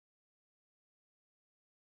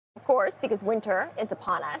Of course, because winter is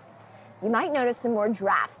upon us, you might notice some more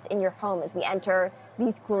drafts in your home as we enter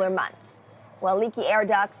these cooler months. Well, leaky air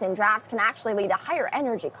ducts and drafts can actually lead to higher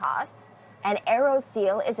energy costs. And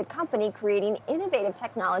Aeroseal is a company creating innovative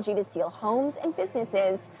technology to seal homes and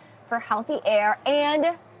businesses for healthy air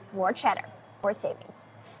and more cheddar, more savings.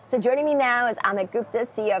 So joining me now is Amit Gupta,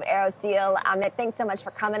 CEO of Aeroseal. Amit, thanks so much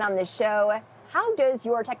for coming on the show. How does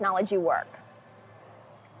your technology work?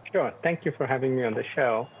 Sure. Thank you for having me on the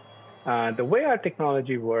show. The way our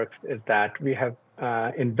technology works is that we have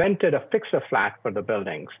invented a fixer flat for the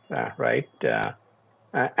buildings, right?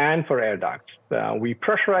 And for air ducts. We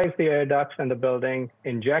pressurize the air ducts in the building,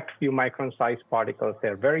 inject few micron-sized particles.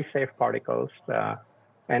 They're very safe particles.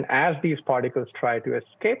 And as these particles try to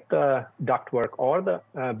escape the ductwork or the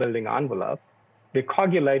building envelope, they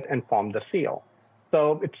coagulate and form the seal.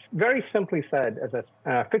 So it's very simply said as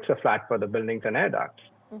a fixer flat for the buildings and air ducts.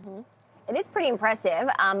 Mm-hmm. It is pretty impressive.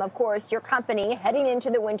 Of course, your company heading into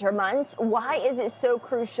the winter months. Why is it so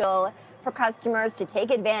crucial for customers to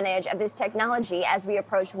take advantage of this technology as we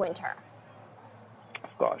approach winter?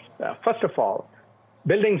 Of course. First of all,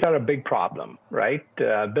 buildings are a big problem, right?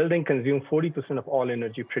 Buildings consume 40% of all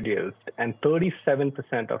energy produced, and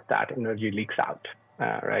 37% of that energy leaks out,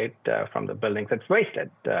 right, from the buildings. It's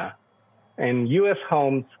wasted. In U.S.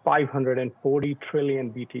 homes, 540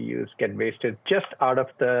 trillion BTUs get wasted just out of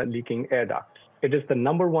the leaking air ducts. It is the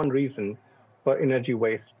 #1 reason for energy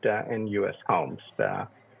waste in U.S. homes.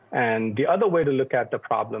 And the other way to look at the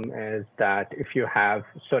problem is that if you have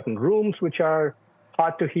certain rooms which are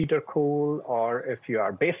hard to heat or cool, or if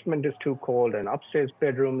your basement is too cold and upstairs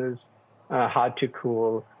bedroom is hard to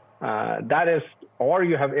cool, or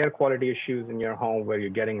you have air quality issues in your home where you're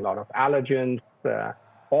getting a lot of allergens,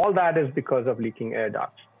 all that is because of leaking air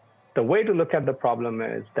ducts. The way to look at the problem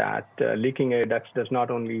is that leaking air ducts does not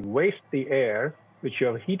only waste the air, which you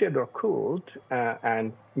have heated or cooled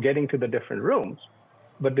and getting to the different rooms,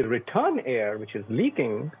 but the return air, which is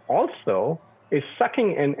leaking also, is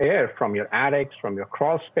sucking in air from your attics, from your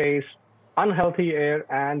crawl space, unhealthy air,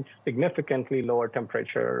 and significantly lower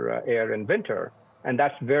temperature air in winter. And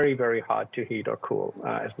that's very, very hard to heat or cool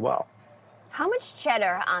as well. How much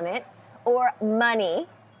cheddar, Amit, or money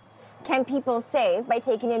can people save by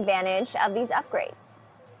taking advantage of these upgrades?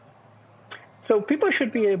 So people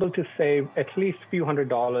should be able to save at least a few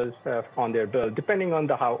 $100s on their bill, depending on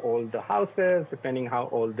how old the house is, depending how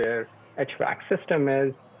old their HVAC system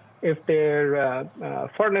is. If their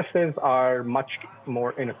furnaces are much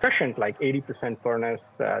more inefficient, like 80% furnace,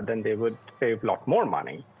 then they would save a lot more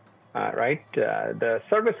money, right? The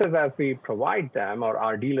services as we provide them, or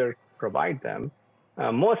our dealers provide them,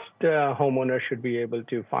 most homeowners should be able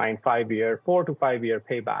to find 4 to 5 year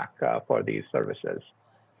payback for these services.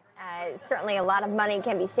 Certainly a lot of money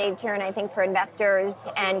can be saved here, and I think for investors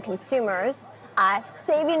and consumers,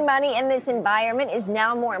 saving money in this environment is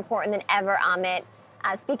now more important than ever, Amit.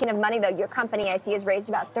 Speaking of money, though, your company, I see, has raised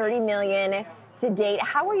about $30 million to date.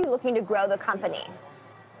 How are you looking to grow the company?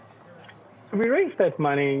 We raised that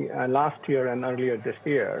money last year and earlier this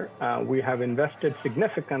year. We have invested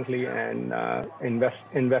significantly in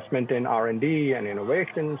investment in R&D and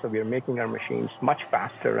innovation. So we are making our machines much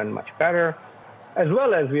faster and much better, as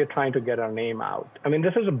well as we are trying to get our name out. I mean,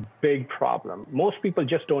 this is a big problem. Most people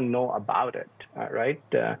just don't know about it, right?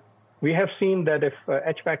 We have seen that if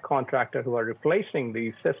HVAC contractors who are replacing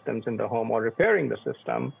these systems in the home or repairing the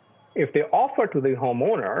system, if they offer to the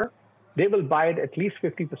homeowner, they will buy it at least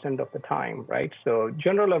 50% of the time, right? So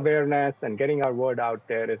general awareness and getting our word out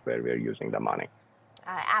there is where we're using the money.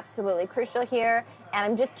 Absolutely crucial here. And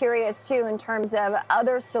I'm just curious, too, in terms of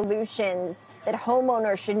other solutions that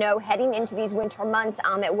homeowners should know heading into these winter months,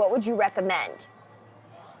 Amit, what would you recommend?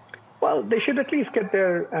 Well, they should at least get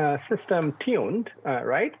their system tuned,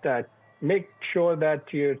 right? Make sure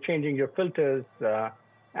that you're changing your filters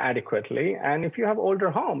adequately. And if you have older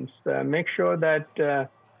homes, make sure that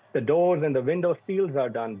the doors and the window seals are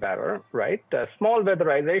done better, right? Small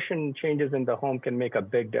weatherization changes in the home can make a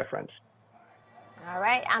big difference. All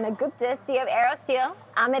right, Amit Gupta, CEO of Aeroseal.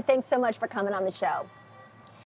 Amit, thanks so much for coming on the show.